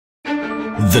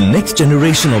The next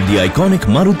generation of the iconic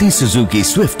Maruti Suzuki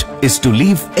Swift is to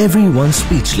leave everyone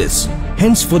speechless.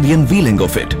 Hence, for the unveiling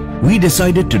of it, we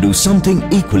decided to do something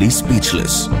equally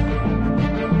speechless.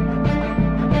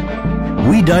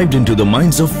 We dived into the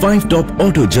minds of 5 top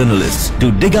auto journalists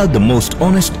to dig out the most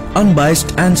honest,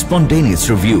 unbiased and spontaneous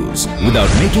reviews without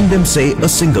making them say a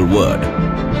single word.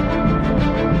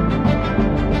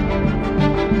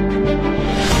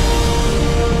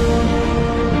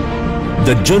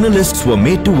 The journalists were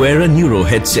made to wear a neuro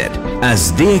headset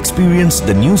as they experienced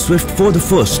the new Swift for the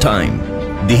first time.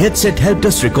 The headset helped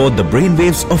us record the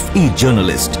brainwaves of each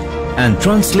journalist and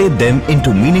translate them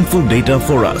into meaningful data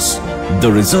for us.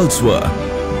 The results were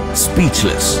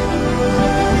speechless.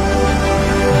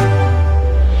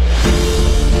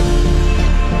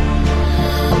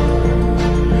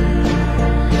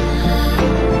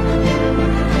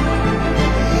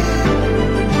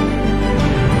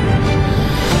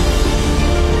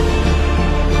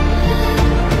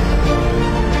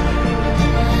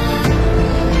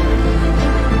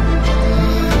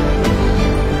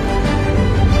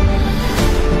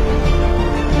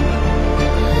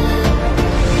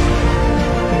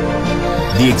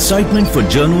 The excitement for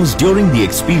journos during the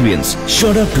experience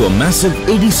shot up to a massive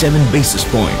 87 basis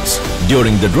points.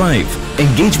 During the drive,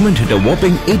 engagement hit a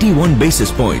whopping 81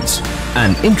 basis points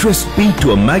and interest peaked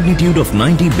to a magnitude of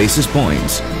 90 basis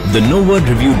points. The no-word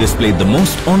review displayed the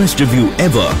most honest review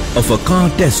ever of a car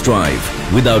test drive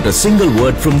without a single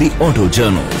word from the auto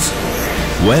journals.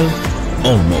 Well,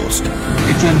 almost.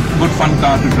 It's a good fun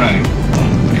car to drive.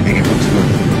 I think it looks good.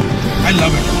 I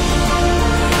love it.